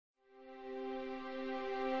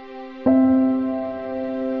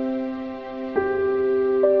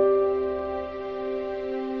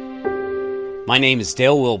My name is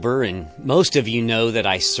Dale Wilbur, and most of you know that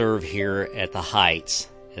I serve here at the Heights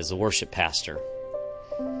as a worship pastor.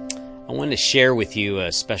 I want to share with you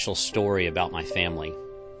a special story about my family.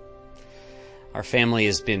 Our family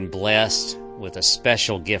has been blessed with a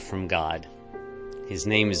special gift from God. His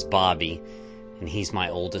name is Bobby, and he's my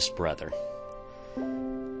oldest brother.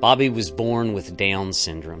 Bobby was born with Down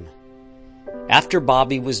syndrome. After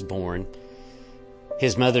Bobby was born,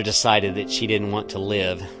 his mother decided that she didn't want to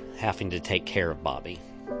live having to take care of Bobby.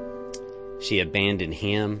 She abandoned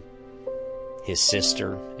him, his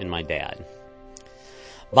sister, and my dad.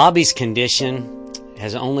 Bobby's condition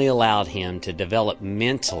has only allowed him to develop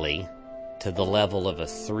mentally to the level of a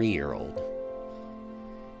 3-year-old.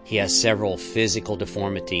 He has several physical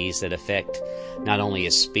deformities that affect not only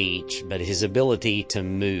his speech, but his ability to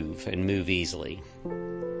move and move easily.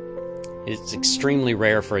 It's extremely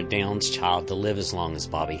rare for a Downs child to live as long as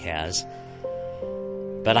Bobby has.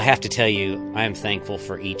 But I have to tell you, I am thankful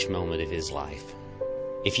for each moment of his life.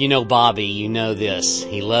 If you know Bobby, you know this.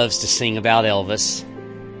 He loves to sing about Elvis.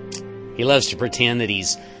 He loves to pretend that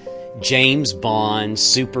he's James Bond,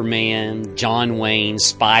 Superman, John Wayne,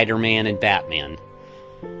 Spider-Man, and Batman.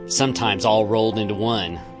 Sometimes all rolled into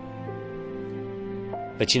one.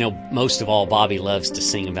 But you know, most of all, Bobby loves to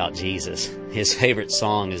sing about Jesus. His favorite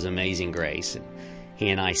song is Amazing Grace, and he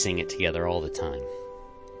and I sing it together all the time.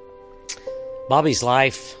 Bobby's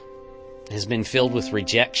life has been filled with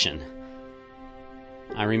rejection.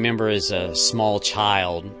 I remember as a small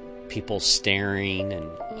child, people staring and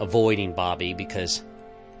avoiding Bobby because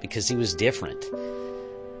he was different.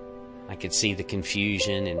 I could see the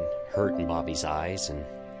confusion and hurt in Bobby's eyes, and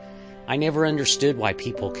I never understood why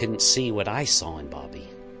people couldn't see what I saw in Bobby.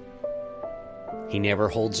 He never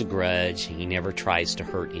holds a grudge. He never tries to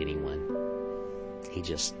hurt anyone. He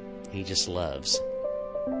just loves.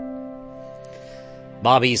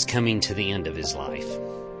 Bobby's coming to the end of his life.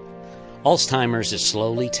 Alzheimer's is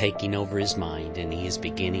slowly taking over his mind, and he is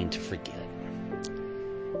beginning to forget.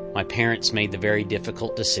 My parents made the very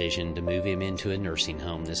difficult decision to move him into a nursing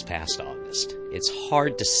home this past August. It's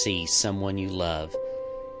hard to see someone you love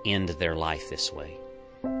end their life this way.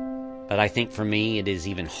 But I think for me, it is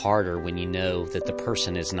even harder when you know that the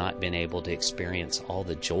person has not been able to experience all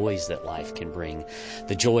the joys that life can bring.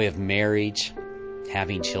 The joy of marriage,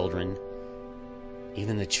 having children,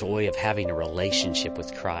 even the joy of having a relationship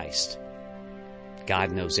with Christ. God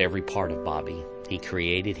knows every part of Bobby. He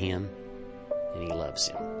created him, and he loves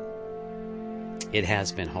him. It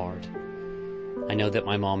has been hard. I know that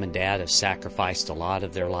my mom and dad have sacrificed a lot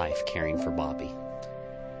of their life caring for Bobby.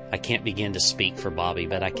 I can't begin to speak for Bobby,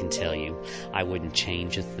 but I can tell you, I wouldn't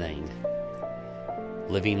change a thing.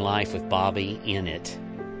 Living life with Bobby in it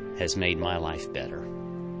has made my life better.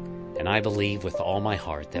 And I believe with all my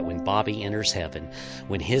heart that when Bobby enters heaven,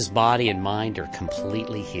 when his body and mind are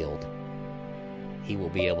completely healed, he will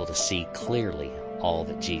be able to see clearly all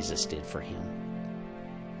that Jesus did for him.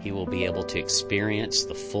 He will be able to experience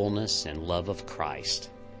the fullness and love of Christ.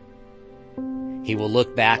 He will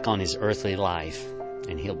look back on his earthly life,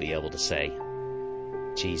 and he'll be able to say,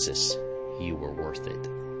 Jesus, you were worth it.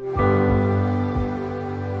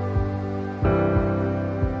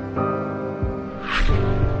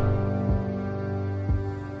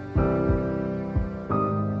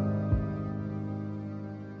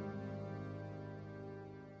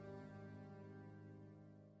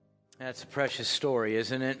 That's a precious story,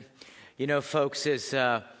 isn't it? You know, folks, as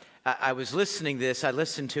I was listening to this, I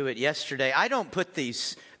listened to it yesterday. I don't put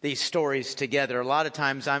these stories together. A lot of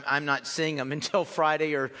times I'm not seeing them until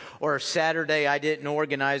Friday or Saturday. I didn't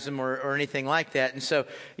organize them or anything like that. And so,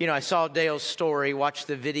 you know, I saw Dale's story, watched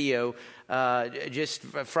the video just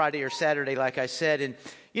Friday or Saturday, like I said. And,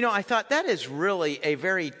 you know, I thought that is really a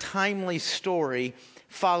very timely story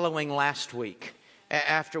following last week,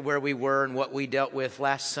 after where we were and what we dealt with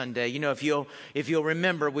last Sunday. You know, if you'll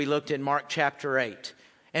remember, we looked at Mark chapter 8.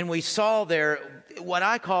 And we saw there what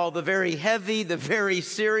I call the very heavy, the very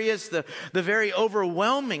serious, the very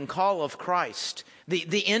overwhelming call of Christ.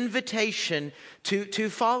 The invitation to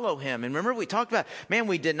follow him. And remember, we talked about, man,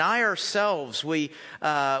 we deny ourselves. We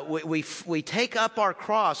take up our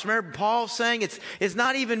cross. Remember Paul saying it's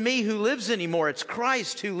not even me who lives anymore. It's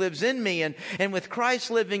Christ who lives in me. And with Christ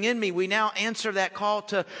living in me, we now answer that call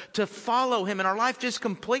to follow him. And our life just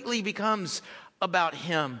completely becomes about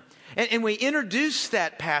him. And we introduce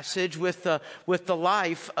that passage with the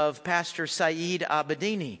life of Pastor Saeed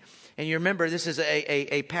Abedini. And you remember, this is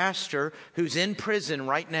a pastor who's in prison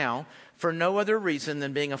right now for no other reason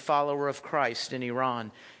than being a follower of Christ in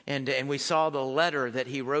Iran. And we saw the letter that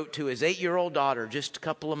he wrote to his 8-year-old daughter just a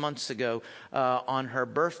couple of months ago on her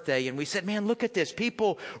birthday. And we said, man, look at this.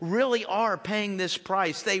 People really are paying this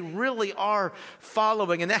price. They really are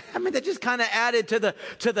following. And that just kind of added to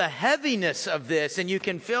the heaviness of this. And you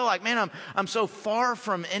can feel like, man, I'm so far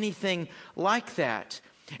from anything like that.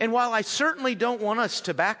 And while I certainly don't want us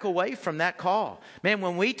to back away from that call, man,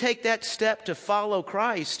 when we take that step to follow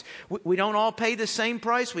Christ, we don't all pay the same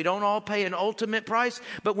price. We don't all pay an ultimate price.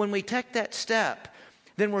 But when we take that step,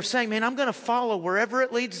 then we're saying, man, I'm going to follow wherever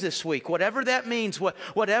it leads this week, whatever that means,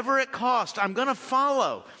 whatever it costs, I'm going to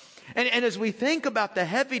follow. And as we think about the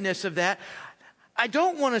heaviness of that, I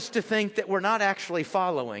don't want us to think that we're not actually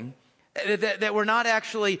following, that we're not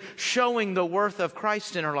actually showing the worth of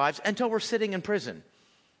Christ in our lives until we're sitting in prison.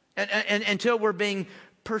 And until we're being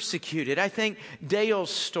persecuted. I think Dale's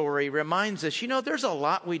story reminds us, there's a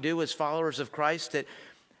lot we do as followers of Christ that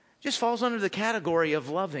just falls under the category of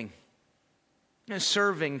loving,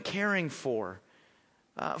 serving, caring for,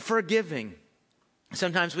 forgiving.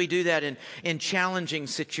 Sometimes we do that in challenging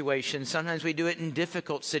situations. Sometimes we do it in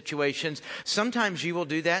difficult situations. Sometimes you will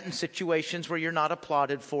do that in situations where you're not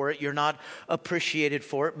applauded for it, you're not appreciated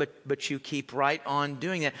for it, but you keep right on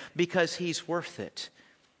doing that because He's worth it.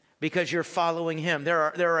 Because you're following Him.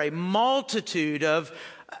 There are a multitude of,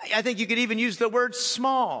 I think you could even use the word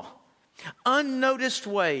small, unnoticed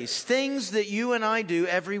ways, things that you and I do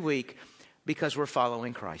every week because we're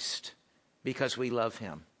following Christ, because we love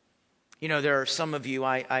Him. There are some of you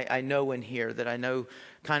I know in here that I know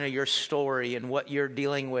kind of your story and what you're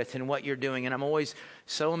dealing with and what you're doing. And I'm always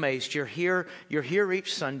so amazed. You're here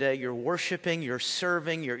each Sunday. You're worshiping, you're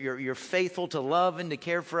serving, you're faithful to love and to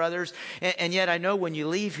care for others. And yet I know when you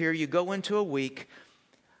leave here, you go into a week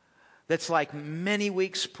that's like many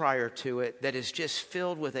weeks prior to it, that is just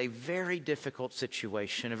filled with a very difficult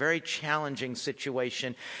situation, a very challenging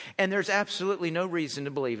situation. And there's absolutely no reason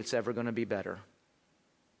to believe it's ever going to be better.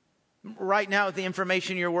 Right now, with the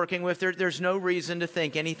information you're working with, there's no reason to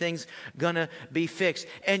think anything's going to be fixed.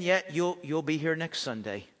 And yet, you'll be here next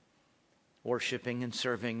Sunday, worshiping and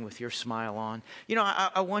serving with your smile on.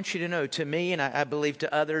 I want you to know, to me, and I believe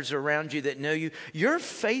to others around you that know you, your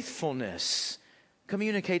faithfulness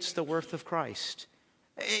communicates the worth of Christ.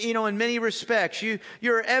 In many respects,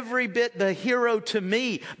 you're every bit the hero to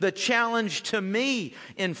me, the challenge to me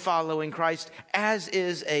in following Christ, as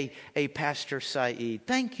is a Pastor Saeed.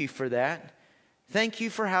 Thank you for that. Thank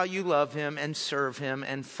you for how you love Him and serve Him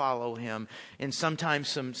and follow Him in sometimes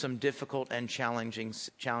some difficult and challenging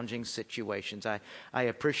situations. I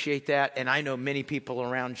appreciate that, and I know many people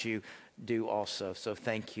around you do also, so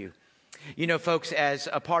thank you. Folks, as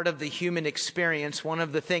a part of the human experience, one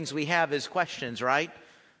of the things we have is questions, right?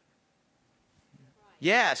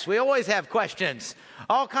 Yes, we always have questions.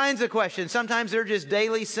 All kinds of questions. Sometimes they're just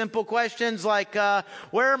daily, simple questions like,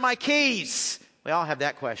 where are my keys? We all have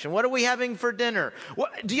that question. What are we having for dinner?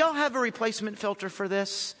 Do y'all have a replacement filter for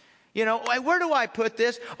this? Where do I put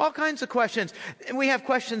this? All kinds of questions. And we have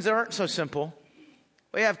questions that aren't so simple.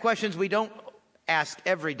 We have questions we don't ask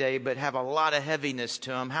every day, but have a lot of heaviness to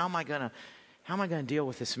them. How am I going to deal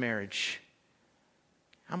with this marriage?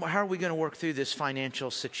 How are we going to work through this financial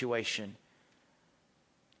situation?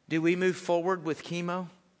 Do we move forward with chemo?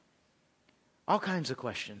 All kinds of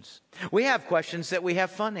questions. We have questions that we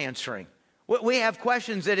have fun answering. We have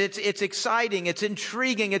questions that it's exciting, it's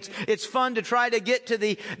intriguing, it's fun to try to get to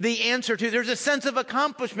the answer to. There's a sense of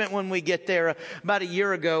accomplishment when we get there. About a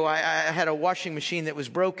year ago, I had a washing machine that was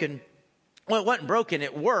broken. Well, it wasn't broken,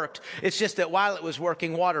 it worked. It's just that while it was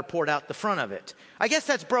working, water poured out the front of it. I guess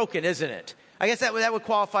that's broken, isn't it? I guess that would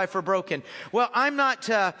qualify for broken. Well, I'm not,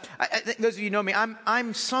 I think those of you know me,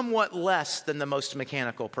 I'm somewhat less than the most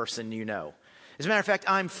mechanical person you know. As a matter of fact,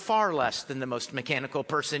 I'm far less than the most mechanical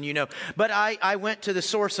person you know. But I went to the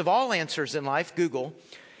source of all answers in life, Google,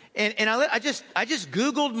 and I just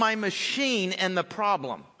Googled my machine and the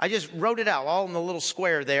problem. I just wrote it out all in the little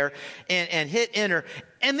square there and hit enter,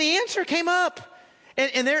 and the answer came up.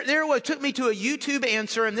 And there was, took me to a YouTube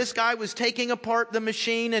answer, and this guy was taking apart the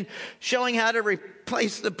machine and showing how to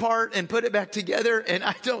replace the part and put it back together. And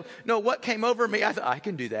I don't know what came over me. I thought, I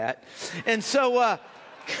can do that. And so,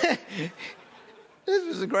 this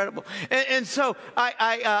was incredible. And so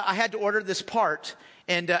I had to order this part,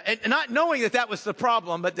 and not knowing that was the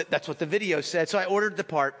problem, but that's what the video said. So I ordered the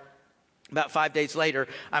part. About 5 days later,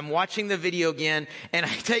 I'm watching the video again, and I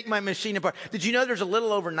take my machine apart. Did you know there's a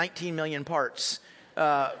little over 19 million parts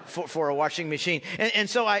for a washing machine? And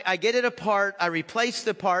so I get it apart, I replace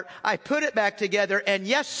the part, I put it back together, and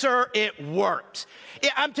yes, sir, it worked.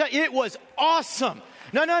 I'm telling you, it was awesome.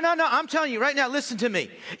 No. I'm telling you right now, listen to me.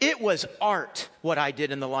 It was art what I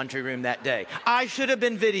did in the laundry room that day. I should have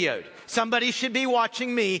been videoed. Somebody should be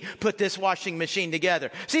watching me put this washing machine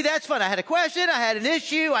together. See, that's fun. I had a question. I had an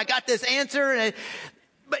issue. I got this answer.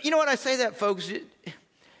 But you know what? I say that, folks.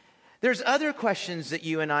 There's other questions that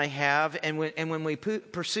you and I have. And when we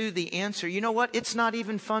pursue the answer, you know what? It's not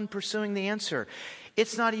even fun pursuing the answer.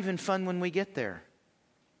 It's not even fun when we get there.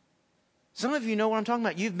 Some of you know what I'm talking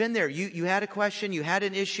about. You've been there. You had a question. You had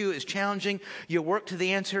an issue. It was challenging. You worked to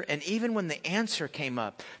the answer. And even when the answer came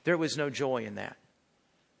up, there was no joy in that.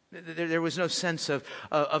 There was no sense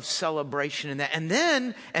of celebration in that. And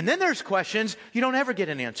then there's questions you don't ever get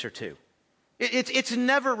an answer to. It's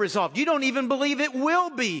never resolved. You don't even believe it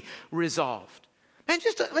will be resolved. And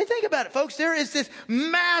think about it, folks. There is this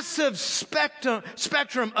massive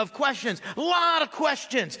spectrum of questions. A lot of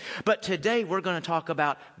questions. But today we're going to talk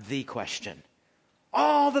about the question.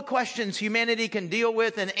 All the questions humanity can deal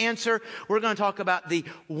with and answer. We're going to talk about the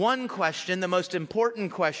one question, the most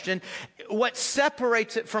important question. What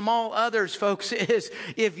separates it from all others, folks, is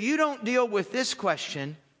if you don't deal with this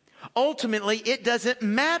question, ultimately, it doesn't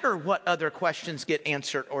matter what other questions get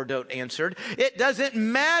answered or don't answered. It doesn't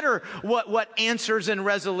matter what answers and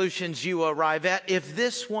resolutions you arrive at if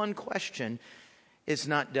this one question is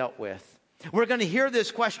not dealt with. We're going to hear this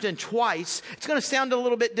question twice. It's going to sound a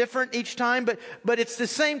little bit different each time, but it's the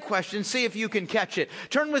same question. See if you can catch it.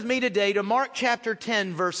 Turn with me today to Mark chapter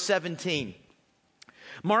 10, verse 17.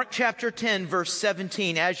 Mark chapter 10, verse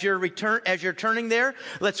 17. As you're turning there,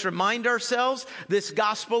 let's remind ourselves this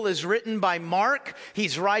gospel is written by Mark.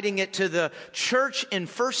 He's writing it to the church in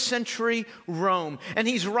first century Rome. And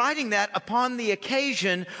he's writing that upon the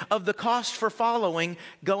occasion of the cost for following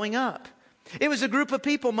going up. It was a group of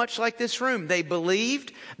people much like this room. They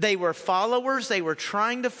believed, they were followers, they were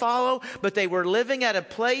trying to follow, but they were living at a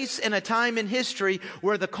place and a time in history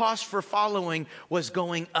where the cost for following was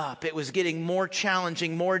going up. It was getting more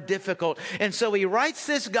challenging, more difficult. And so he writes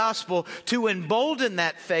this gospel to embolden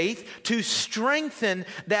that faith, to strengthen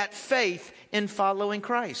that faith in following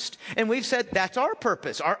Christ. And we've said that's our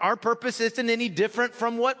purpose. Our purpose isn't any different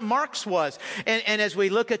from what Mark's was. And as we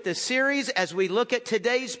look at the series, as we look at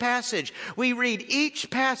today's passage, we read each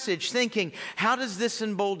passage thinking, how does this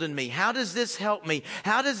embolden me? How does this help me?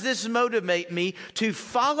 How does this motivate me to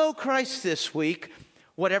follow Christ this week,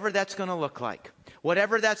 whatever that's going to look like?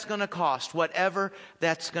 Whatever that's going to cost, whatever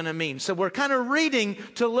that's going to mean. So we're kind of reading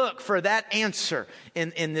to look for that answer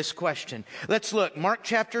in this question. Let's look. Mark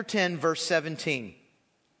chapter 10, verse 17.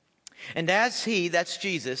 And as he, that's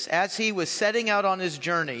Jesus, as he was setting out on his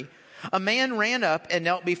journey, a man ran up and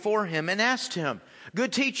knelt before him and asked him,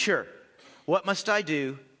 "Good teacher, what must I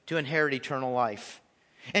do to inherit eternal life?"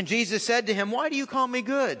 And Jesus said to him, "Why do you call me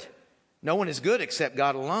good? No one is good except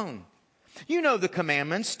God alone. You know the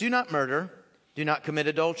commandments. Do not murder. Do not commit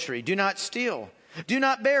adultery. Do not steal. Do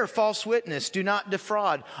not bear false witness. Do not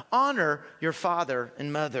defraud. Honor your father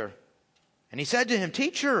and mother." And he said to him,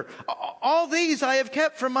 "Teacher, all these I have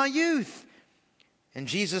kept from my youth." And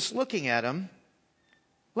Jesus, looking at him,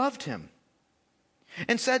 loved him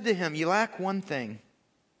and said to him, "You lack one thing.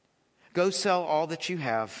 Go sell all that you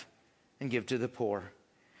have and give to the poor,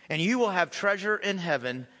 and you will have treasure in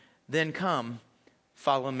heaven. Then come,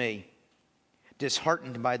 follow me."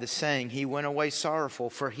 Disheartened by the saying, he went away sorrowful,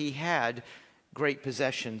 for he had great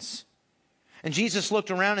possessions. And Jesus looked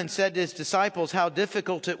around and said to his disciples, "How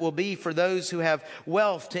difficult it will be for those who have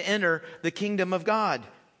wealth to enter the kingdom of God."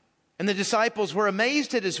 And the disciples were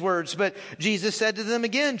amazed at his words, but Jesus said to them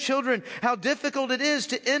again, "Children, how difficult it is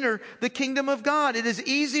to enter the kingdom of God. It is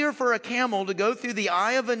easier for a camel to go through the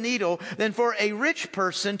eye of a needle than for a rich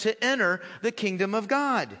person to enter the kingdom of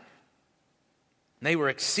God." They were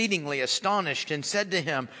exceedingly astonished and said to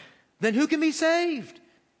him, "Then who can be saved?"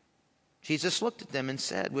 Jesus looked at them and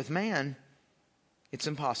said, "With man, it's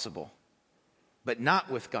impossible, but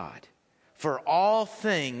not with God. For all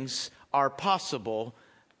things are possible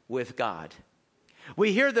with God."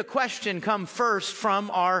 We hear the question come first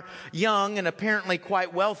from our young and apparently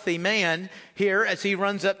quite wealthy man here as he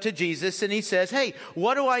runs up to Jesus and he says, "Hey,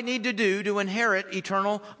 what do I need to do to inherit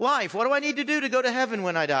eternal life? What do I need to do to go to heaven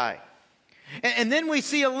when I die?" And then we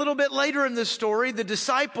see a little bit later in the story, the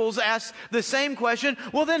disciples ask the same question.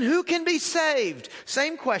 Well, then who can be saved?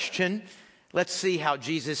 Same question. Let's see how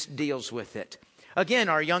Jesus deals with it. Again,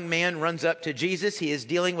 our young man runs up to Jesus. He is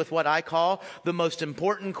dealing with what I call the most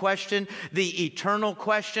important question, the eternal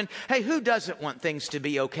question. Hey, who doesn't want things to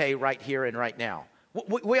be okay right here and right now?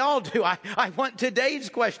 We all do. I want today's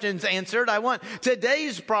questions answered. I want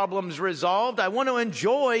today's problems resolved. I want to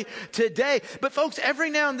enjoy today. But folks, every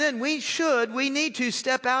now and then we need to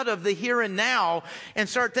step out of the here and now and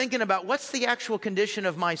start thinking about what's the actual condition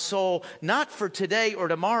of my soul, not for today or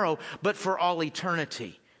tomorrow, but for all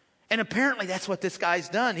eternity. And apparently that's what this guy's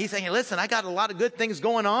done. He's saying, hey, listen, I got a lot of good things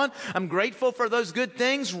going on. I'm grateful for those good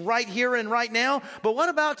things right here and right now. But what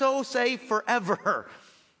about, say, forever?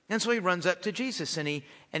 And so he runs up to Jesus and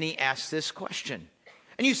he asks this question.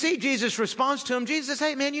 And you see Jesus responds to him. Jesus,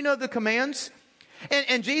 hey man, you know the commands.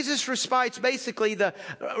 And Jesus recites basically the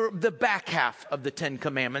back half of the 10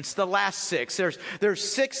 Commandments, the last 6. There's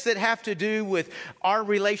 6 that have to do with our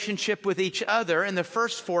relationship with each other, and the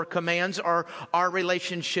first 4 commands are our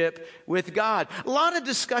relationship with God. A lot of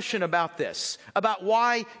discussion about this, about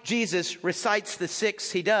why Jesus recites the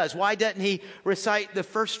 6 he does. Why doesn't he recite the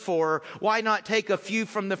first 4? Why not take a few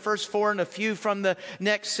from the first 4 and a few from the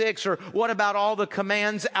next 6? Or what about all the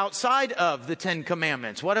commands outside of the 10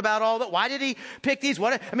 Commandments? What about all that? Why did he pick these?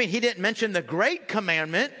 He didn't mention the great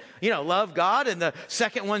commandment, love God, and the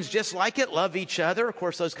second one's just like it, love each other. Of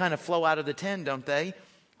course, those kind of flow out of the 10, don't they?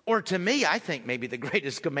 Or to me, I think maybe the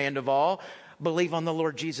greatest command of all, believe on the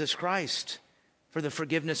Lord Jesus Christ for the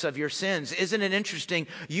forgiveness of your sins. Isn't it interesting?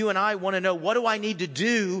 You and I want to know, what do I need to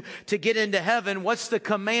do to get into heaven? What's the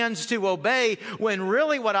commands to obey? When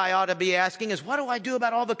really what I ought to be asking is, what do I do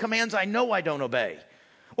about all the commands I know I don't obey?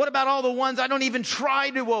 What about all the ones I don't even try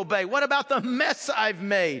to obey? What about the mess I've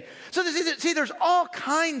made? So there's all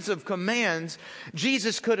kinds of commands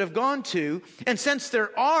Jesus could have gone to. And since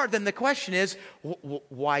there are, then the question is,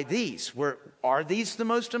 why these? Are these the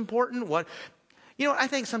most important? I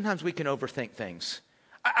think sometimes we can overthink things.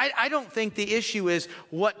 I don't think the issue is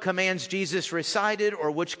what commands Jesus recited or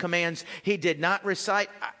which commands he did not recite.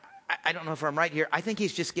 I don't know if I'm right here. I think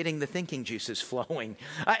he's just getting the thinking juices flowing.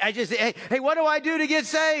 Hey, what do I do to get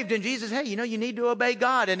saved? And Jesus, hey, you need to obey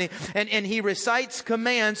God. And he recites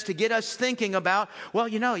commands to get us thinking about,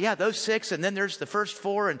 those 6, and then there's the first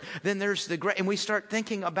 4, and then there's the great, and we start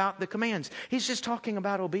thinking about the commands. He's just talking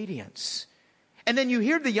about obedience. And then you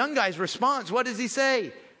hear the young guy's response. What does he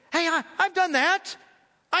say? Hey, I've done that.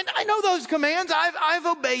 I know those commands. I've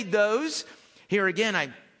obeyed those. Here again,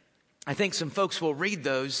 I think some folks will read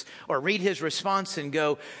those or read his response and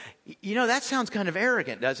go, that sounds kind of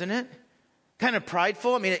arrogant, doesn't it? Kind of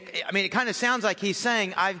prideful. It kind of sounds like he's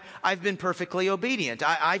saying, I've been perfectly obedient.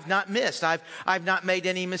 I've not missed. I've not made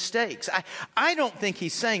any mistakes. I don't think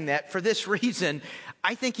he's saying that for this reason.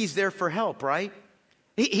 I think he's there for help, right?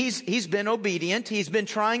 He's been obedient. He's been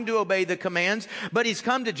trying to obey the commands, but he's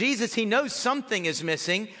come to Jesus. He knows something is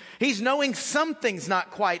missing. He's knowing something's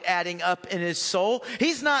not quite adding up in his soul.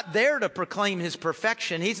 He's not there to proclaim his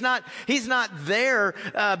perfection. He's not there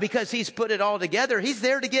because he's put it all together. He's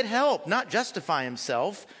there to get help, not justify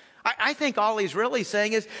himself. I think all he's really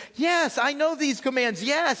saying is, yes, I know these commands.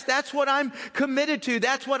 Yes, that's what I'm committed to.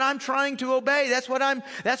 That's what I'm trying to obey. That's what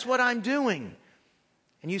I'm doing.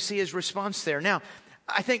 And you see his response there. Now,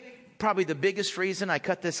 I think probably the biggest reason I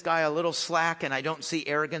cut this guy a little slack and I don't see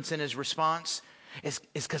arrogance in his response is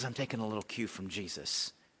because I'm taking a little cue from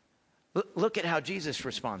Jesus. Look at how Jesus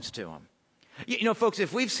responds to him. Folks,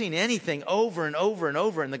 if we've seen anything over and over and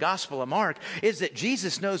over in the Gospel of Mark, is that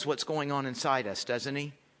Jesus knows what's going on inside us, doesn't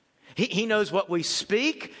he? He knows what we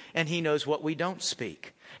speak and he knows what we don't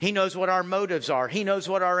speak. He knows what our motives are. He knows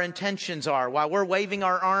what our intentions are. While we're waving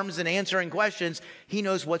our arms and answering questions, he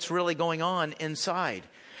knows what's really going on inside.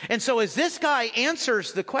 And so as this guy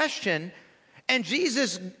answers the question, and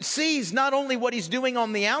Jesus sees not only what he's doing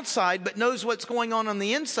on the outside, but knows what's going on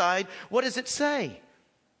the inside, what does it say?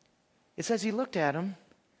 It says he looked at him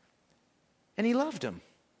and he loved him.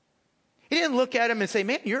 He didn't look at him and say,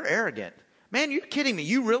 man, you're arrogant. Man, you're kidding me.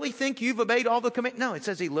 You really think you've obeyed all the commands? No, it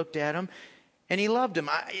says he looked at him and he loved him.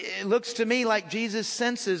 It looks to me like Jesus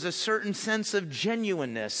senses a certain sense of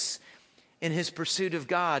genuineness in his pursuit of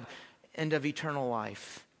God and of eternal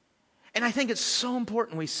life. And I think it's so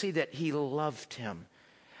important we see that he loved him.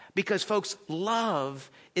 Because, folks,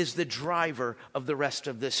 love is the driver of the rest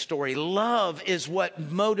of this story. Love is what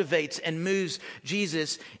motivates and moves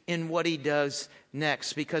Jesus in what he does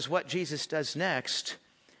next. Because what Jesus does next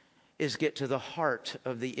is get to the heart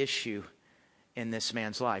of the issue in this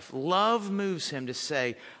man's life. Love moves him to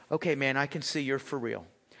say, okay, man, I can see you're for real.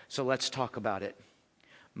 So let's talk about it.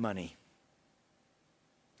 Money.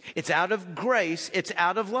 It's out of grace. It's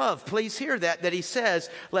out of love. Please hear that he says,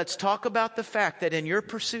 let's talk about the fact that in your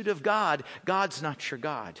pursuit of God, God's not your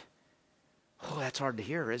God. Oh, that's hard to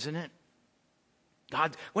hear, isn't it?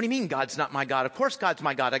 God, what do you mean God's not my God? Of course God's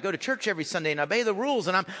my God. I go to church every Sunday and I obey the rules,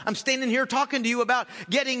 and I'm standing here talking to you about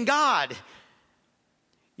getting God.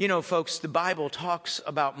 You know, folks, the Bible talks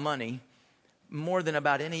about money more than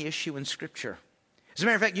about any issue in Scripture. As a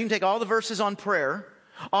matter of fact, you can take all the verses on prayer,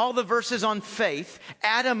 all the verses on faith,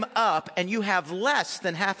 add them up, and you have less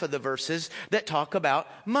than half of the verses that talk about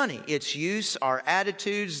money. Its use, our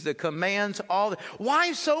attitudes, the commands,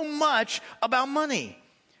 why so much about money?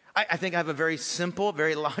 I think I have a very simple,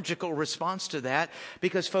 very logical response to that,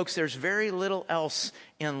 because, folks, there's very little else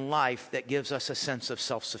in life that gives us a sense of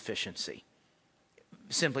self-sufficiency.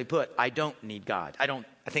 Simply put, I don't need God.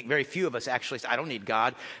 I think very few of us actually say, I don't need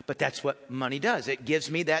God, but that's what money does. It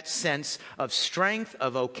gives me that sense of strength,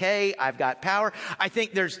 of okay, I've got power. I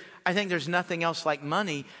think there's nothing else like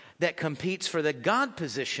money that competes for the God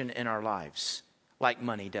position in our lives like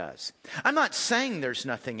money does. I'm not saying there's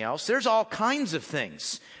nothing else. There's all kinds of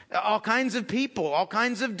things, all kinds of people, all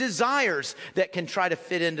kinds of desires that can try to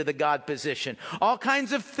fit into the God position, all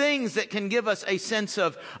kinds of things that can give us a sense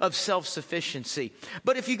of self-sufficiency.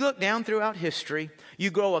 But if you look down throughout history,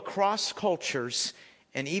 you go across cultures,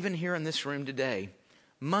 and even here in this room today,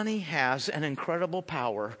 money has an incredible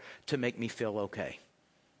power to make me feel okay.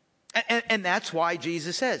 And that's why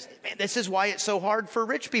Jesus says, man, this is why it's so hard for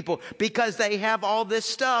rich people, because they have all this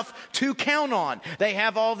stuff to count on. They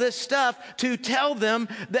have all this stuff to tell them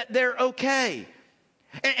that they're okay.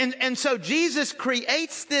 And so Jesus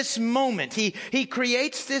creates this moment. He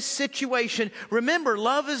creates this situation. Remember,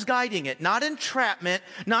 love is guiding it, not entrapment,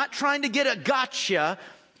 not trying to get a gotcha,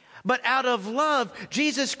 but out of love,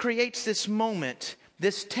 Jesus creates this moment,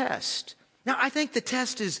 this test. Now, I think the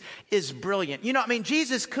test is brilliant. You know, I mean,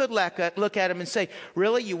 Jesus could look at him and say,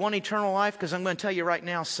 really, you want eternal life? Because I'm going to tell you right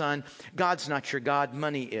now, son, God's not your God,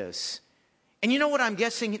 money is. And you know what I'm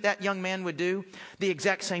guessing that young man would do? The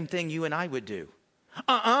exact same thing you and I would do.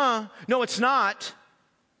 No, it's not.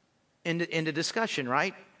 Into discussion,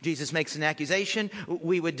 right? Jesus makes an accusation,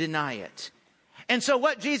 we would deny it. And so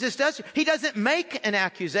what Jesus does, he doesn't make an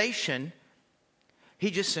accusation. He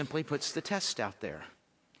just simply puts the test out there.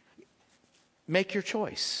 Make your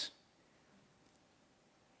choice.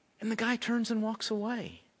 And the guy turns and walks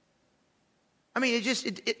away. I mean,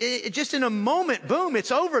 it just in a moment, boom,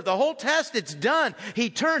 it's over. The whole test, it's done. He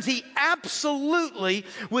turns. He absolutely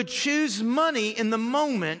would choose money in the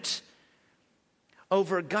moment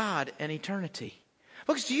over God and eternity.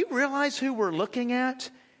 Folks, do you realize who we're looking at?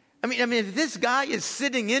 I mean, if this guy is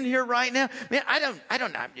sitting in here right now, man, I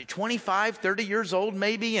don't know, 25, 30 years old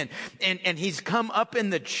maybe, and he's come up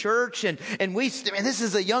in the church, and this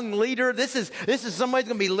is a young leader. This is somebody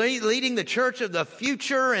who's going to be leading the church of the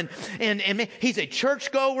future, and he's a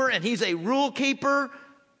churchgoer, and he's a rule keeper.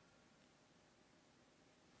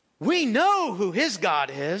 We know who his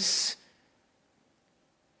God is.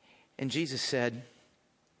 And Jesus said,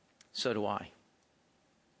 so do I.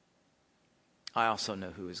 I also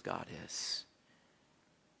know who his God is.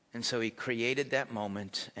 And so he created that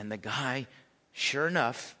moment, and the guy, sure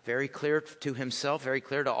enough, very clear to himself, very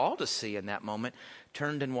clear to all to see in that moment,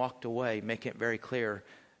 turned and walked away, making it very clear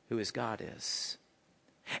who his God is.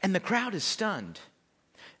 And the crowd is stunned.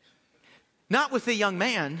 Not with the young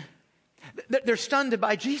man. They're stunned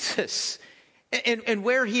by Jesus and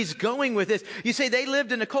where he's going with this. You say they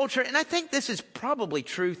lived in a culture, and I think this is probably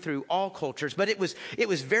true through all cultures, but it was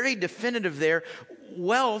very definitive there.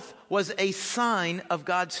 Wealth was a sign of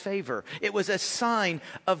God's favor. It was a sign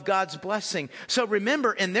of God's blessing. So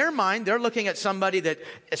remember, in their mind, they're looking at somebody that,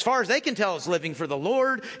 as far as they can tell, is living for the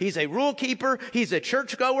Lord. He's a rule keeper. He's a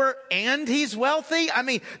churchgoer, and he's wealthy. I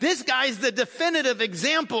mean, this guy's the definitive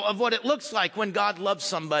example of what it looks like when God loves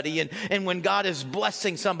somebody and when God is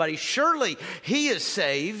blessing somebody. Surely he is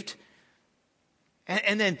saved.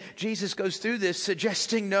 And then Jesus goes through this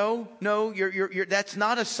suggesting, no, you're that's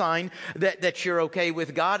not a sign that you're okay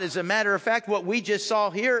with God. As a matter of fact, what we just saw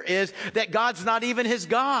here is that God's not even his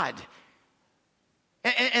God.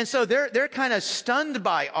 And so they're kind of stunned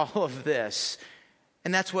by all of this.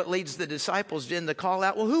 And that's what leads the disciples then to call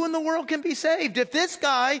out, well, who in the world can be saved? If this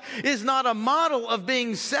guy is not a model of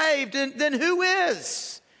being saved, then who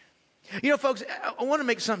is? You know, folks, I want to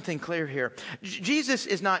make something clear here. Jesus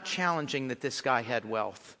is not challenging that this guy had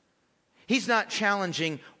wealth. He's not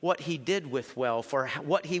challenging what he did with wealth or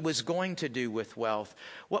what he was going to do with wealth.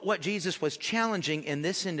 What Jesus was challenging in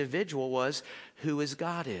this individual was who his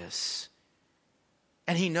God is.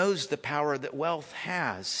 And he knows the power that wealth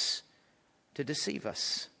has to deceive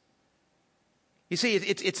us. You see,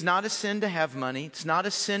 it's not a sin to have money. It's not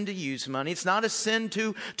a sin to use money. It's not a sin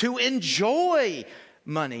to enjoy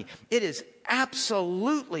money. It is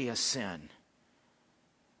absolutely a sin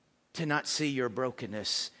to not see your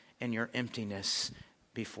brokenness and your emptiness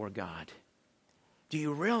before God? Do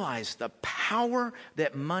you realize the power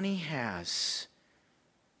that money has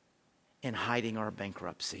in hiding our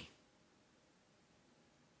bankruptcy?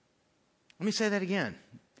 Let me say that again.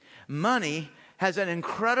 Money has an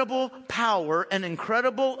incredible power, an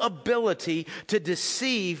incredible ability to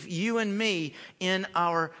deceive you and me in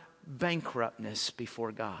our bankruptness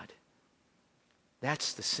before God.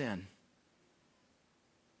 That's the sin.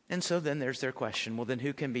 And so then there's their question. Well, then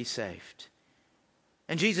who can be saved?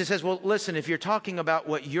 And Jesus says, well, listen, if you're talking about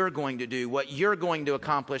what you're going to do, what you're going to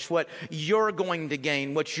accomplish, what you're going to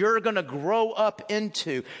gain, what you're going to grow up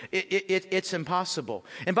into, it's impossible.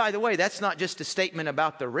 And by the way, that's not just a statement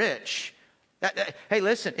about the rich. Hey,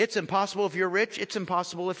 listen, it's impossible if you're rich. It's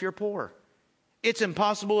impossible if you're poor. It's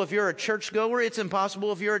impossible if you're a churchgoer. It's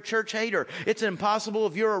impossible if you're a church hater. It's impossible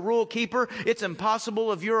if you're a rule keeper. It's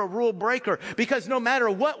impossible if you're a rule breaker. Because no matter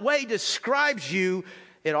what way describes you,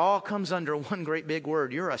 it all comes under one great big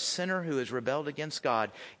word. You're a sinner who has rebelled against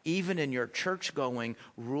God, even in your church-going,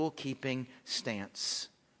 rule-keeping stance.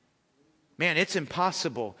 Man, it's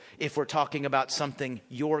impossible if we're talking about something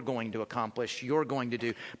you're going to accomplish, you're going to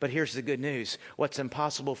do. But here's the good news. What's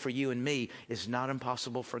impossible for you and me is not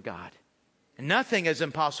impossible for God. Nothing is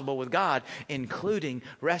impossible with God, including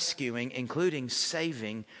rescuing, including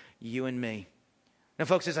saving you and me. Now,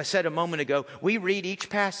 folks, as I said a moment ago, we read each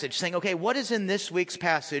passage saying, okay, what is in this week's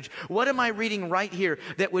passage? What am I reading right here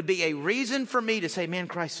that would be a reason for me to say, man,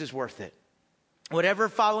 Christ is worth it? Whatever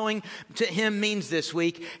following to Him means this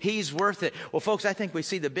week, He's worth it. Well, folks, I think we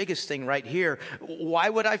see the biggest thing right here. Why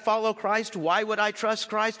would I follow Christ? Why would I trust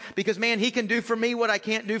Christ? Because, man, He can do for me what I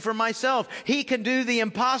can't do for myself. He can do the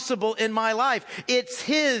impossible in my life. It's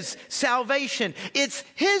His salvation. It's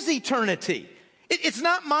His eternity. It's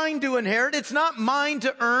not mine to inherit. It's not mine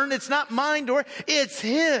to earn. It's not mine to earn. It's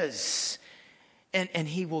His. And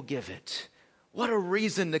He will give it. What a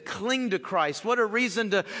reason to cling to Christ. What a reason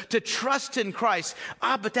to trust in Christ.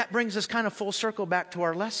 But that brings us kind of full circle back to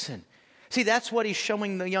our lesson. See, that's what He's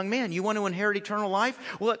showing the young man. You want to inherit eternal life?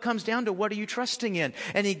 Well, it comes down to what are you trusting in?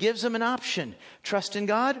 And He gives him an option. Trust in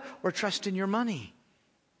God or trust in your money.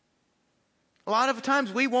 A lot of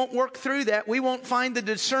times we won't work through that. We won't find the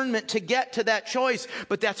discernment to get to that choice.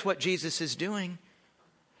 But that's what Jesus is doing.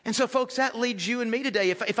 And so, folks, that leads you and me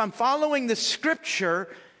today. If I'm following the Scripture,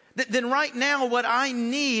 then right now what I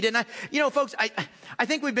need, and folks, I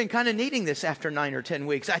think we've been kind of needing this after 9 or 10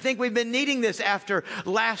 weeks. I think we've been needing this after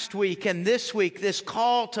last week and this week, this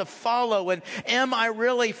call to follow. And am I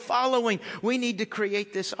really following? We need to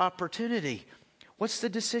create this opportunity. What's the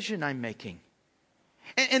decision I'm making?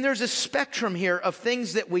 And there's a spectrum here of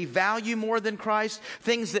things that we value more than Christ,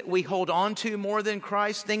 things that we hold on to more than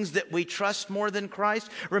Christ, things that we trust more than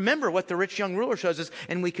Christ. Remember what the rich young ruler shows us,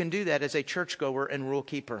 and we can do that as a churchgoer and rule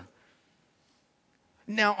keeper.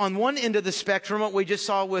 Now, on one end of the spectrum, what we just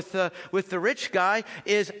saw with the rich guy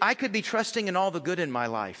is I could be trusting in all the good in my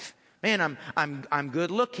life. Man, I'm good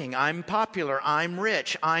looking. I'm popular. I'm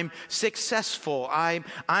rich. I'm successful. I'm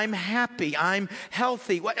happy. I'm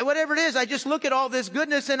healthy. Whatever it is, I just look at all this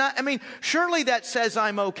goodness and I mean, surely that says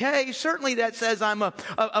I'm okay. Certainly that says I'm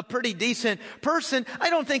a pretty decent person. I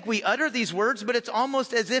don't think we utter these words, but it's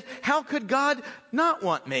almost as if, how could God not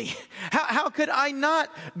want me? How could I not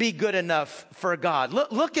be good enough for God?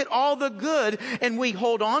 Look at all the good, and we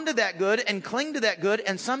hold on to that good and cling to that good,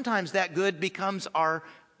 and sometimes that good becomes our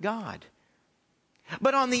God.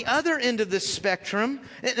 But on the other end of this spectrum,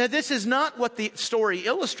 now this is not what the story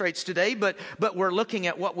illustrates today, but we're looking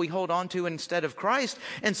at what we hold on to instead of Christ.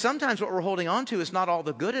 And sometimes what we're holding on to is not all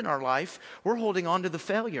the good in our life. We're holding on to the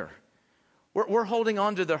failure. We're holding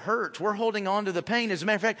on to the hurt. We're holding on to the pain. As a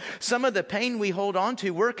matter of fact, some of the pain we hold on to,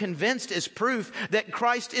 we're convinced is proof that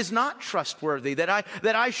Christ is not trustworthy, that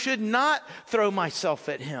I should not throw myself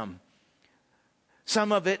at Him.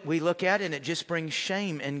 Some of it we look at and it just brings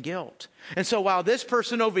shame and guilt. And so while this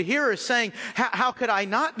person over here is saying, how could I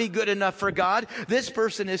not be good enough for God? This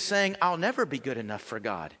person is saying, I'll never be good enough for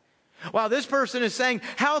God. While this person is saying,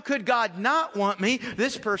 how could God not want me?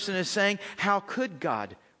 This person is saying, how could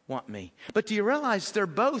God want me? But do you realize they're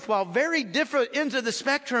both, while very different ends of the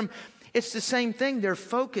spectrum, it's the same thing. Their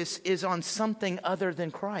focus is on something other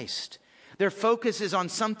than Christ. Their focus is on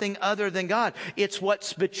something other than God. It's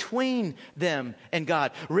what's between them and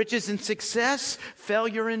God. Riches and success,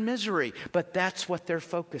 failure and misery. But that's what they're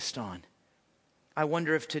focused on. I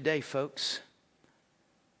wonder if today, folks,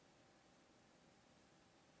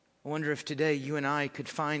 you and I could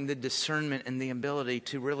find the discernment and the ability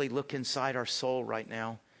to really look inside our soul right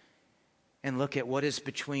now and look at what is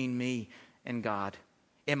between me and God.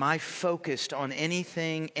 Am I focused on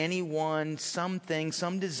anything, anyone, something,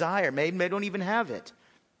 some desire? Maybe I don't even have it.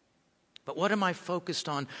 But what am I focused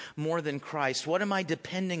on more than Christ? What am I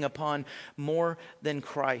depending upon more than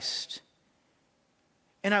Christ?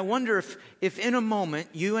 And I wonder if in a moment,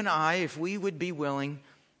 you and I, if we would be willing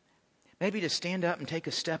maybe to stand up and take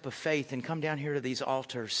a step of faith and come down here to these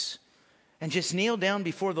altars and just kneel down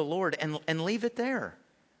before the Lord and leave it there.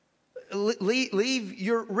 Leave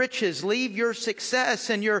your riches, leave your success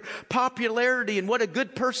and your popularity and what a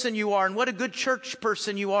good person you are and what a good church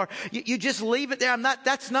person you are. You just leave it there.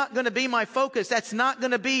 That's not going to be my focus. That's not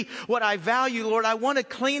going to be what I value, Lord. I want to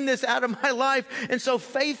clean this out of my life. And so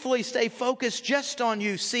faithfully stay focused just on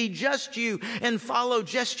you, see just you, and follow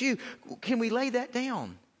just you. Can we lay that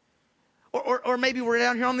down? Or maybe we're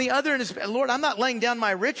down here on the other end. Lord, I'm not laying down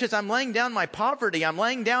my riches. I'm laying down my poverty. I'm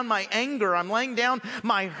laying down my anger. I'm laying down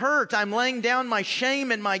my hurt. I'm laying down my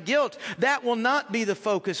shame and my guilt. That will not be the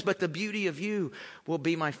focus, but the beauty of you will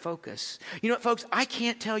be my focus. You know what, folks? I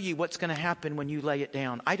can't tell you what's going to happen when you lay it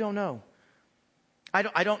down. I don't know.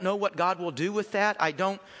 I don't know what God will do with that. I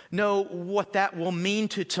don't know what that will mean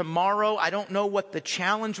to tomorrow. I don't know what the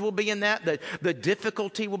challenge will be in that, the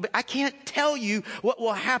difficulty will be. I can't tell you what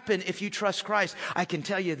will happen if you trust Christ. I can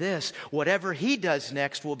tell you this, whatever He does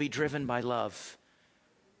next will be driven by love.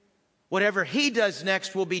 Whatever He does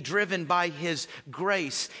next will be driven by His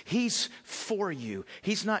grace. He's for you.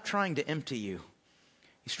 He's not trying to empty you.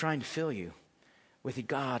 He's trying to fill you with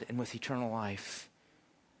God and with eternal life.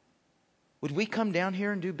 Would we come down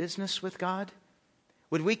here and do business with God?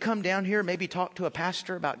 Would we come down here, maybe talk to a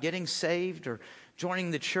pastor about getting saved or joining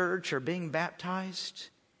the church or being baptized?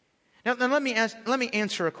 Now let me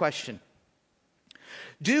answer a question.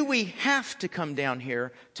 Do we have to come down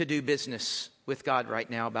here to do business with God right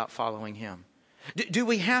now about following Him? Do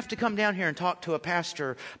we have to come down here and talk to a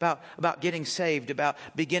pastor about getting saved, about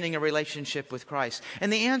beginning a relationship with Christ?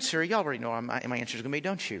 And the answer, you already know my answer is going to be,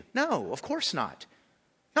 don't you? No, of course not.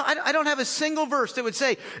 No, I don't have a single verse that would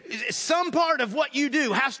say some part of what you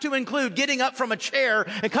do has to include getting up from a chair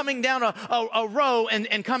and coming down a row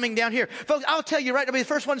and coming down here. Folks, I'll tell you right, I'll be the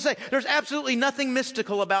first one to say there's absolutely nothing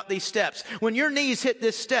mystical about these steps. When your knees hit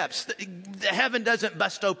these steps, the heaven doesn't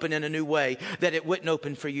bust open in a new way that it wouldn't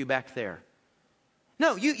open for you back there.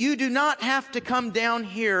 No, you do not have to come down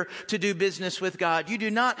here to do business with God. You do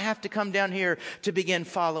not have to come down here to begin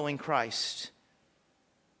following Christ.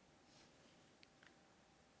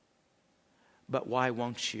 But why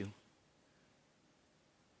won't you?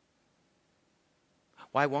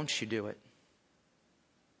 Why won't you do it?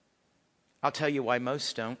 I'll tell you why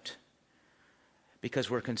most don't. Because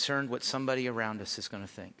we're concerned what somebody around us is going to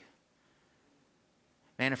think.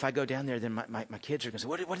 Man, if I go down there, then my kids are going to say,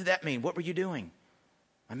 what did that mean? What were you doing?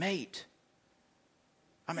 My mate.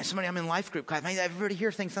 I'm in life group. Everybody here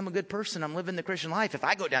thinks I'm a good person. I'm living the Christian life. If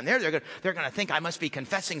I go down there, they're going to think I must be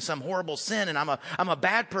confessing some horrible sin and I'm a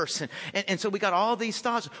bad person. And so we got all these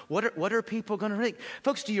thoughts. What are people going to think?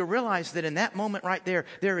 Folks, do you realize that in that moment right there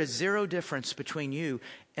is zero difference between you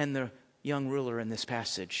and the young ruler in this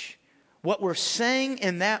passage? What we're saying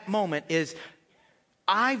in that moment is,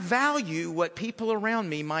 I value what people around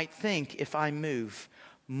me might think if I move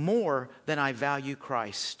more than I value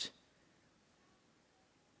Christ.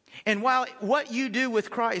 And while what you do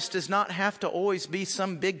with Christ does not have to always be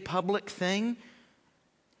some big public thing,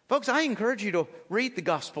 folks, I encourage you to read the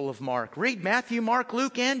Gospel of Mark. Read Matthew, Mark,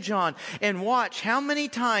 Luke, and John, and watch how many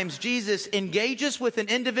times Jesus engages with an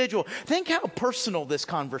individual. Think how personal this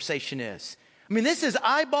conversation is. I mean, this is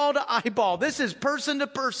eyeball to eyeball. This is person to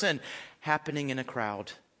person happening in a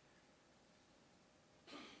crowd.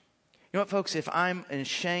 You know what, folks, if I'm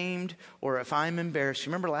ashamed or if I'm embarrassed,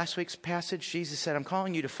 remember last week's passage? Jesus said, I'm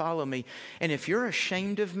calling you to follow me. And if you're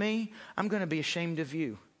ashamed of me, I'm going to be ashamed of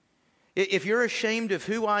you. If you're ashamed of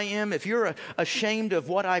who I am, if you're ashamed of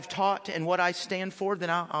what I've taught and what I stand for, then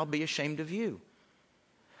I'll be ashamed of you.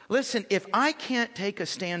 Listen, if I can't take a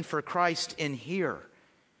stand for Christ in here,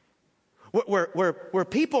 where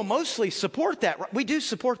people mostly support that, we do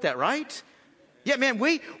support that, right? Yeah, man,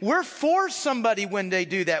 we're for somebody when they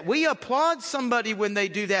do that. We applaud somebody when they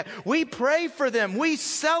do that. We pray for them. We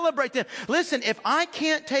celebrate them. Listen, if I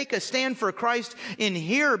can't take a stand for Christ in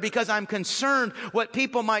here because I'm concerned what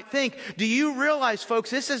people might think, do you realize, folks,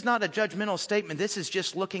 this is not a judgmental statement. This is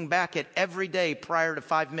just looking back at every day prior to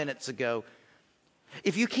 5 minutes ago.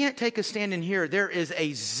 If you can't take a stand in here, there is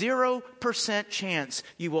a 0% chance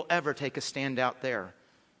you will ever take a stand out there.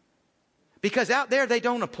 Because out there, they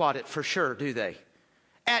don't applaud it for sure, do they?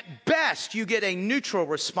 At best, you get a neutral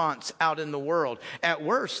response out in the world. At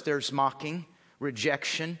worst, there's mocking,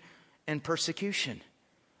 rejection, and persecution.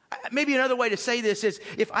 Maybe another way to say this is,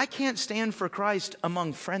 if I can't stand for Christ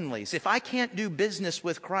among friendlies, if I can't do business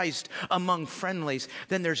with Christ among friendlies,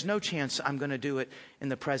 then there's no chance I'm going to do it in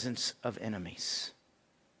the presence of enemies.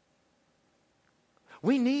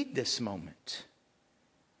 We need this moment.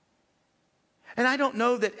 And I don't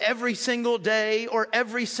know that every single day or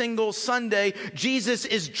every single Sunday, Jesus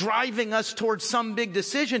is driving us towards some big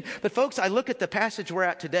decision. But folks, I look at the passage we're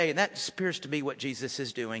at today, and that appears to be what Jesus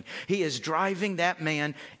is doing. He is driving that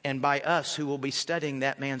man, and by us who will be studying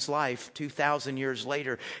that man's life 2,000 years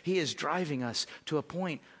later, he is driving us to a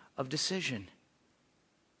point of decision.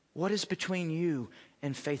 What is between you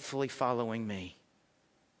and faithfully following me?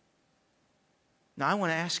 Now, I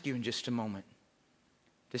want to ask you in just a moment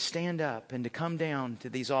to stand up and to come down to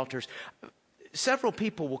these altars. Several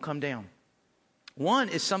people will come down. One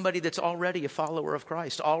is somebody that's already a follower of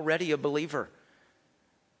Christ, already a believer.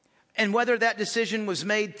 And whether that decision was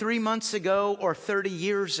made 3 months ago or 30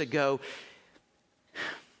 years ago,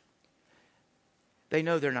 they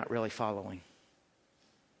know they're not really following.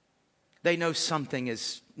 They know something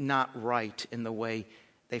is not right in the way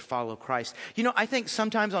they follow Christ. You know, I think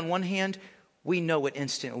sometimes on one hand, we know it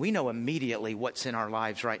instantly. We know immediately what's in our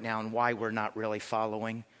lives right now and why we're not really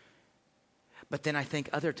following. But then I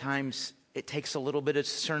think other times it takes a little bit of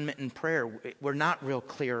discernment and prayer. We're not real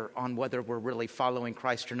clear on whether we're really following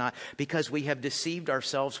Christ or not because we have deceived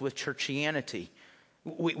ourselves with churchianity.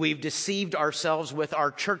 We've deceived ourselves with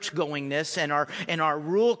our church-goingness and our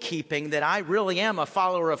rule-keeping that I really am a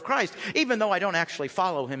follower of Christ, even though I don't actually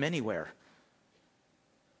follow him anywhere.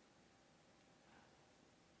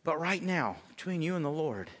 But right now, between you and the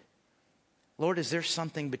Lord, is there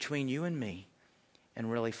something between you and me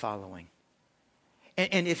and really following?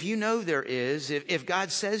 And if you know there is, if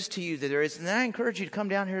God says to you that there is, then I encourage you to come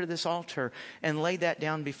down here to this altar and lay that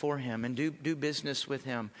down before him and do business with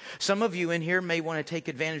him. Some of you in here may want to take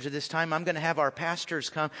advantage of this time. I'm going to have our pastors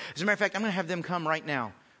come. As a matter of fact, I'm going to have them come right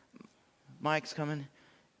now. Mike's coming.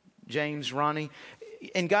 James, Ronnie.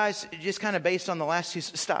 And guys, just kind of based on the last two,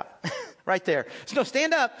 stop. Right there. So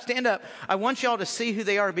stand up. I want y'all to see who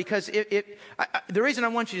they are because the reason I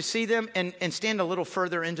want you to see them and stand a little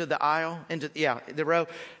further into the aisle, the row,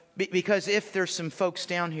 because if there's some folks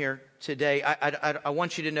down here today, I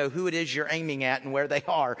want you to know who it is you're aiming at and where they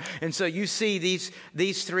are. And so you see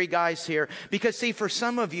these three guys here. Because see, for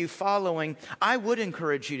some of you following, I would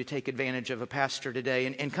encourage you to take advantage of a pastor today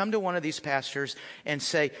and come to one of these pastors and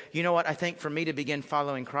say, you know what, I think for me to begin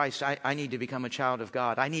following Christ, I need to become a child of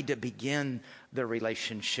God. I need to begin the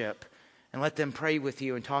relationship. And let them pray with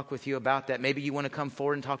you and talk with you about that. Maybe you want to come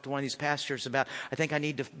forward and talk to one of these pastors about, I think I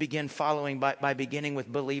need to begin following by beginning with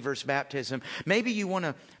believers' baptism. Maybe you want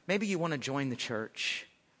to join the church.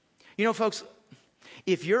 You know, folks,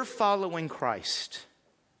 if you're following Christ,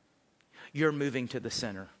 you're moving to the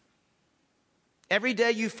center. Every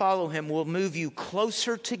day you follow him will move you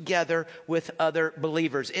closer together with other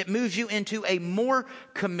believers. It moves you into a more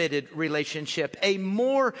committed relationship, a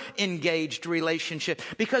more engaged relationship,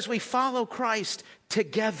 because we follow Christ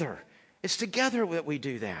together. It's together that we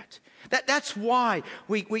do that. That's why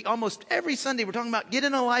we almost every Sunday we're talking about get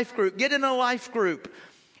in a life group, get in a life group.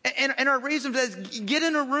 And our reason is get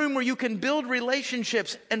in a room where you can build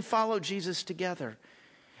relationships and follow Jesus together.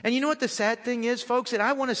 And you know what the sad thing is, folks? And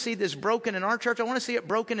I want to see this broken in our church. I want to see it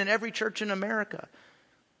broken in every church in America.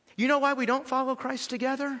 You know why we don't follow Christ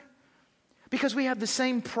together? Because we have the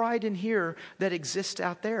same pride in here that exists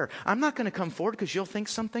out there. I'm not going to come forward because you'll think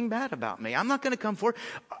something bad about me. I'm not going to come forward.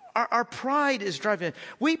 Our pride is driving.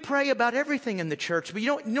 We pray about everything in the church. But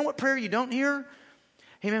you know what prayer you don't hear?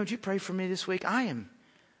 Hey man, would you pray for me this week? I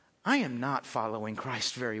am not following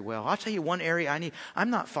Christ very well. I'll tell you one area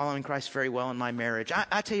I'm not following Christ very well in my marriage.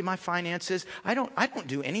 I tell you my finances, I don't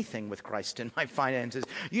do anything with Christ in my finances.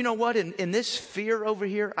 You know what? In this sphere over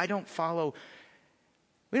here, we don't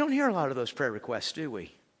hear a lot of those prayer requests, do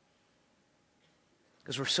we?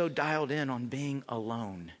 Because we're so dialed in on being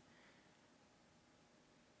alone.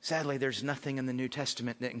 Sadly, there's nothing in the New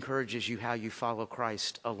Testament that encourages you how you follow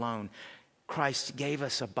Christ alone. Christ gave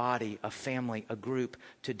us a body, a family, a group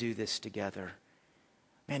to do this together.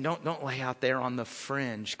 Man, don't lay out there on the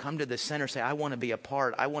fringe. Come to the center. Say, I want to be a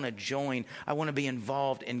part. I want to join. I want to be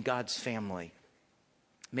involved in God's family.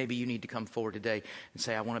 Maybe you need to come forward today and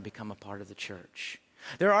say, I want to become a part of the church.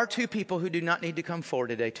 There are two people who do not need to come forward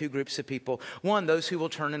today, two groups of people. One, those who will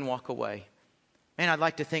turn and walk away. Man, I'd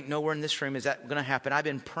like to think nowhere in this room is that going to happen. I've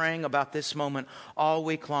been praying about this moment all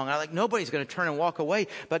week long. Nobody's going to turn and walk away.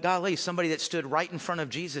 But golly, somebody that stood right in front of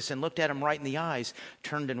Jesus and looked at him right in the eyes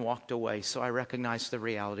turned and walked away. So I recognize the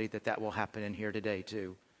reality that will happen in here today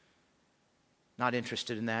too. Not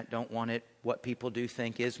interested in that. Don't want it. What people do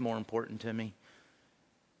think is more important to me.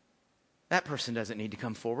 That person doesn't need to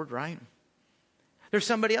come forward, right? There's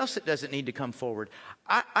somebody else that doesn't need to come forward.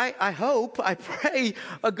 I hope, I pray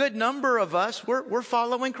a good number of us, we're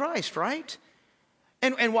following Christ, right?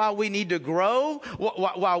 And while we need to grow,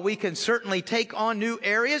 while we can certainly take on new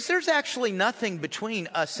areas, there's actually nothing between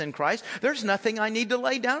us and Christ. There's nothing I need to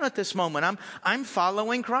lay down at this moment. I'm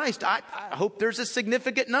following Christ. I hope there's a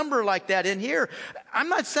significant number like that in here. I'm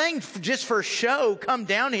not saying just for show, come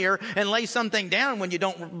down here and lay something down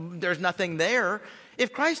when there's nothing there.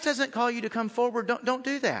 If Christ doesn't call you to come forward, don't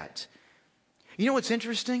do that. You know what's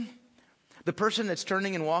interesting? The person that's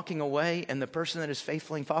turning and walking away and the person that is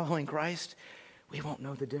faithfully following Christ, we won't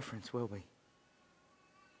know the difference, will we?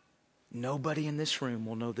 Nobody in this room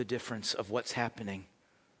will know the difference of what's happening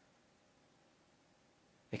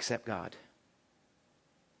except God.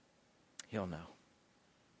 He'll know.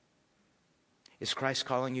 Is Christ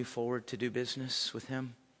calling you forward to do business with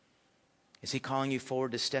Him? Is He calling you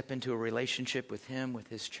forward to step into a relationship with Him, with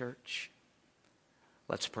His church?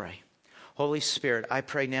 Let's pray. Holy Spirit, I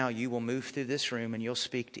pray now you will move through this room and you'll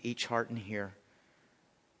speak to each heart in here.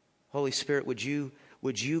 Holy Spirit, would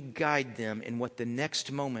you guide them in what the next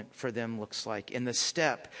moment for them looks like, in the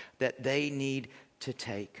step that they need to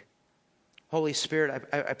take? Holy Spirit,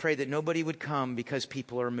 I pray that nobody would come because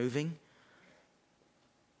people are moving.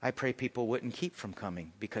 I pray people wouldn't keep from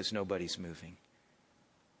coming because nobody's moving.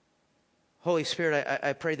 Holy Spirit,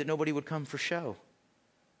 I pray that nobody would come for show.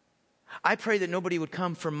 I pray that nobody would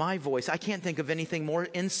come for my voice. I can't think of anything more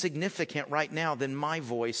insignificant right now than my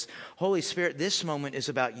voice. Holy Spirit, this moment is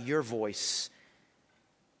about your voice.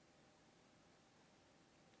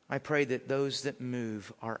 I pray that those that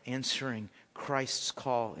move are answering Christ's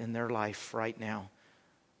call in their life right now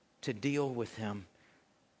to deal with Him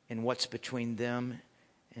and what's between them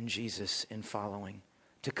and Jesus in following,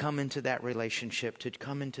 to come into that relationship, to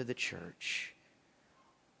come into the church.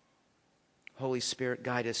 Holy Spirit,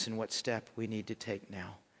 guide us in what step we need to take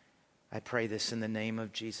now. I pray this in the name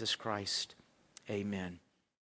of Jesus Christ. Amen.